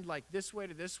turned like this way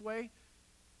to this way,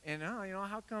 and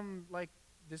how come like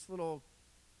this little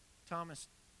Thomas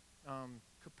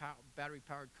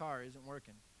battery-powered car isn't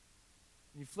working?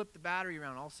 And you flip the battery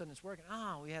around, all of a sudden it's working.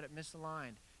 We had it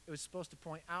misaligned. It was supposed to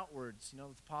point outwards,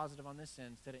 it's positive on this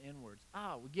end instead of inwards.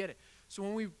 We get it. So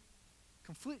when we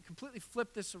completely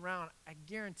flip this around, I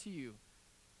guarantee you,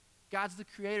 God's the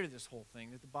creator of this whole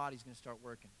thing, that the body's going to start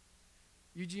working.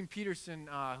 Eugene Peterson,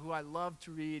 who I love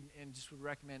to read and just would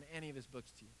recommend any of his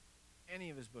books to you,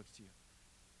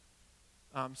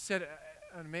 said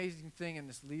an amazing thing in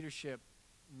this leadership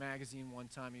magazine one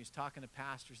time. He was talking to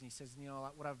pastors, and he says,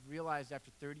 what I've realized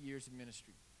after 30 years of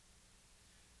ministry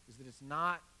is that it's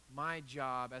not my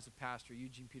job as a pastor,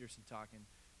 Eugene Peterson talking,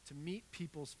 to meet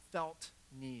people's felt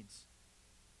needs.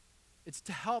 It's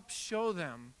to help show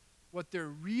them what their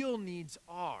real needs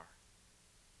are.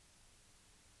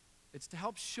 It's to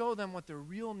help show them what their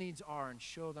real needs are and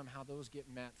show them how those get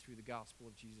met through the gospel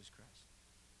of Jesus Christ.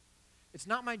 It's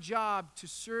not my job to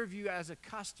serve you as a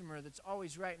customer that's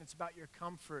always right and it's about your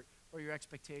comfort or your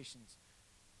expectations.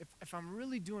 If I'm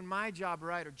really doing my job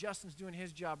right, or Justin's doing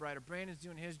his job right, or Brandon's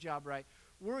doing his job right,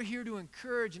 we're here to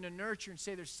encourage and to nurture and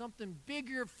say there's something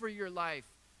bigger for your life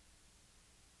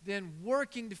than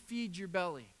working to feed your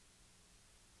belly.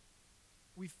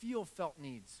 We feel felt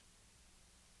needs.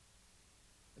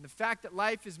 And the fact that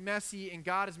life is messy and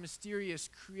God is mysterious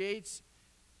creates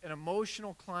an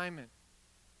emotional climate,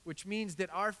 which means that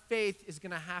our faith is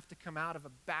going to have to come out of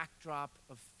a backdrop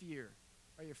of fear.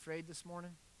 Are you afraid this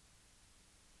morning?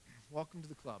 Welcome to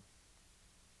the club.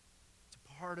 It's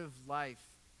a part of life.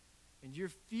 And your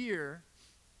fear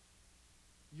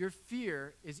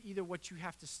is either what you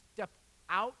have to step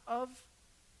out of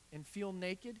and feel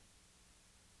naked,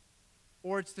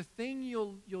 or it's the thing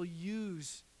you'll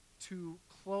use to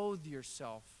clothe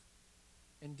yourself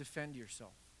and defend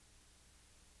yourself.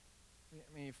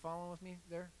 You following with me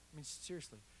there?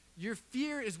 Seriously. Your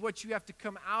fear is what you have to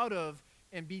come out of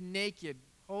and be naked.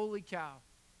 Holy cow.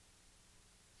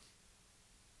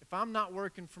 If I'm not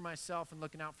working for myself and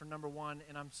looking out for number one,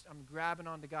 and I'm grabbing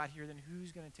onto God here, then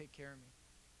who's going to take care of me?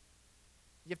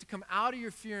 You have to come out of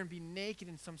your fear and be naked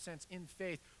in some sense in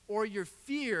faith. Or your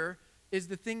fear is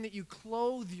the thing that you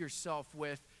clothe yourself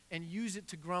with and use it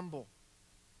to grumble.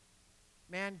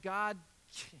 Man, God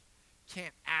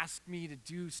can't ask me to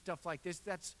do stuff like this.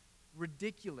 That's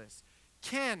ridiculous.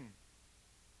 Ken,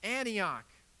 Antioch,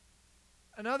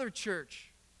 another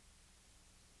church,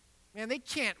 man, they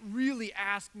can't really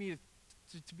ask me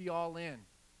to be all in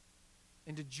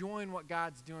and to join what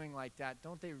God's doing like that.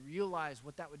 Don't they realize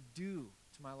what that would do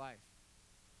to my life?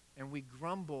 And we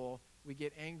grumble, we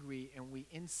get angry, and we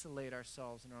insulate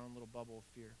ourselves in our own little bubble of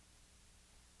fear.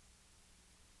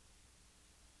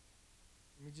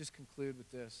 Let me just conclude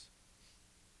with this.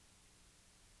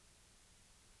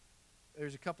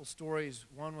 There's a couple stories.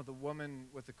 One with a woman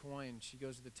with a coin. She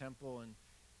goes to the temple and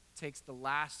takes the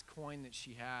last coin that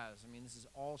she has. This is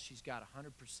all she's got,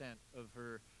 100% of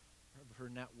her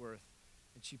net worth.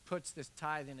 And she puts this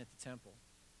tithe in at the temple.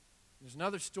 There's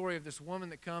another story of this woman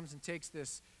that comes and takes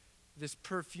this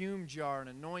perfume jar and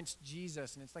anoints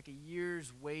Jesus, and it's like a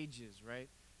year's wages, right?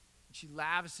 And she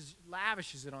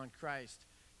lavishes it on Christ.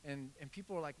 And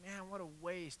people are like, man, what a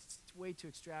waste. It's way too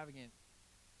extravagant.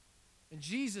 And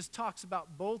Jesus talks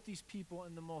about both these people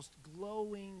in the most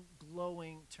glowing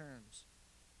terms.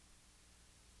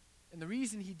 And the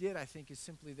reason he did, I think, is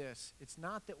simply this. It's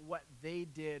not that what they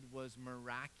did was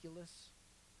miraculous.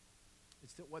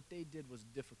 It's that what they did was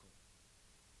difficult.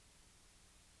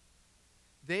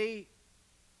 They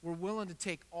were willing to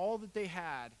take all that they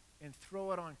had and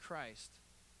throw it on Christ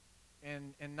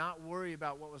and not worry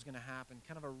about what was going to happen,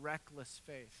 kind of a reckless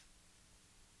faith.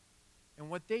 And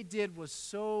what they did was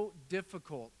so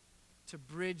difficult to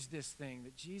bridge this thing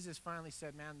that Jesus finally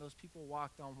said, man, those people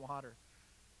walked on water.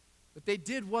 What they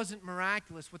did wasn't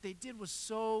miraculous. What they did was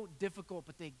so difficult,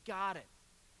 but they got it.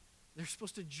 They're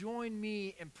supposed to join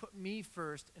me and put me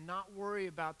first and not worry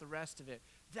about the rest of it.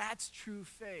 That's true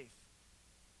faith.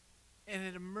 And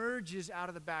it emerges out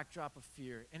of the backdrop of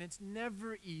fear. And it's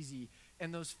never easy.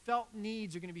 And those felt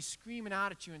needs are going to be screaming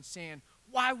out at you and saying,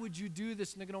 why would you do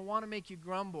this? And they're going to want to make you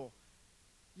grumble.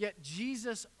 Yet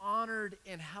Jesus honored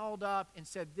and held up and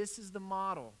said, this is the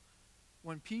model.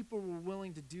 When people were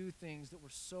willing to do things that were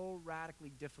so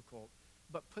radically difficult,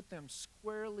 but put them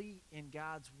squarely in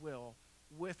God's will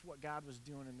with what God was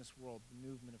doing in this world, the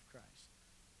movement of Christ.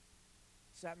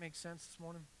 Does that make sense this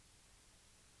morning?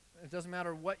 It doesn't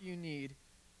matter what you need.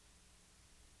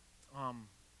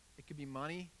 It could be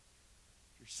money.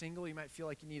 single, you might feel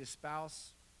like you need a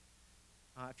spouse.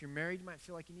 If you're married, you might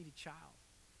feel like you need a child.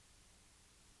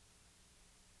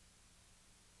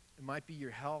 It might be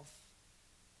your health.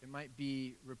 It might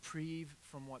be reprieve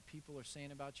from what people are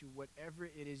saying about you. Whatever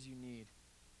it is you need.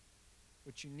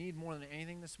 What you need more than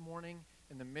anything this morning,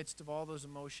 in the midst of all those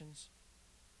emotions,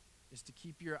 is to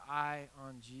keep your eye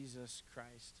on Jesus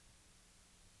Christ.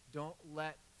 Don't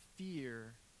let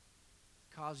fear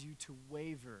cause you to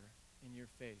waver in your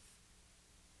faith.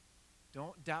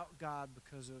 Don't doubt God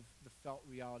because of the felt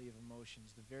reality of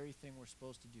emotions. The very thing we're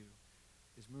supposed to do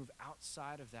is move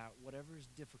outside of that, whatever is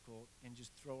difficult, and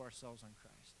just throw ourselves on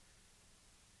Christ.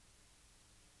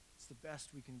 It's the best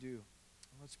we can do.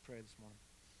 Let's pray this morning.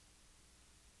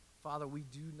 Father, we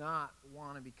do not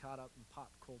want to be caught up in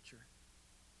pop culture.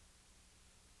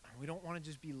 We don't want to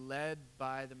just be led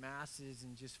by the masses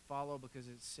and just follow because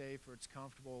it's safe or it's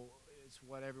comfortable. It's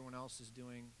what everyone else is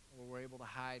doing, or we're able to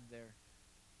hide there.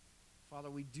 Father,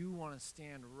 we do want to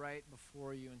stand right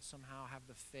before you and somehow have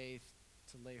the faith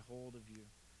to lay hold of you.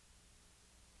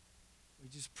 We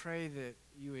just pray that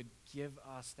you would give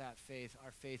us that faith.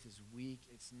 Our faith is weak.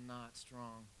 It's not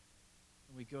strong.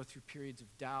 And we go through periods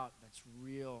of doubt that's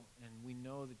real, and we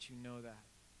know that you know that.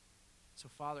 So,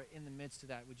 Father, in the midst of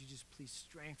that, would you just please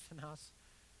strengthen us?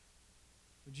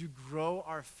 Would you grow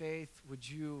our faith? Would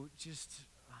you just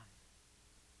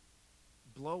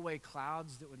blow away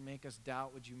clouds that would make us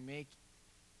doubt? Would you make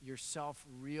yourself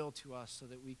real to us so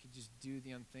that we could just do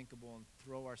the unthinkable and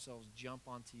throw ourselves, jump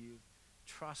onto you,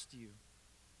 trust you,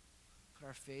 put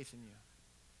our faith in you?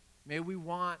 May we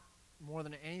want, more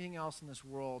than anything else in this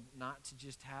world, not to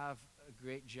just have a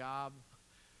great job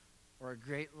or a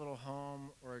great little home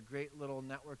or a great little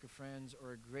network of friends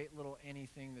or a great little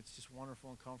anything that's just wonderful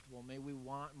and comfortable. May we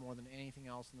want, more than anything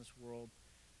else in this world,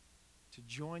 to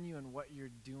join you in what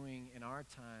you're doing in our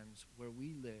times where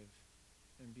we live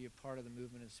and be a part of the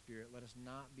movement of the Spirit. Let us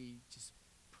not be just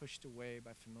pushed away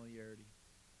by familiarity.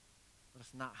 Let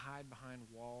us not hide behind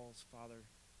walls, Father.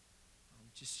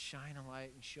 Just shine a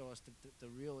light and show us that the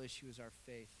real issue is our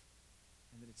faith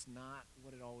and that it's not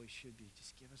what it always should be.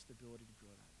 Just give us the ability to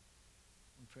grow that.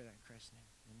 We pray that in Christ's name.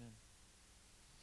 Amen.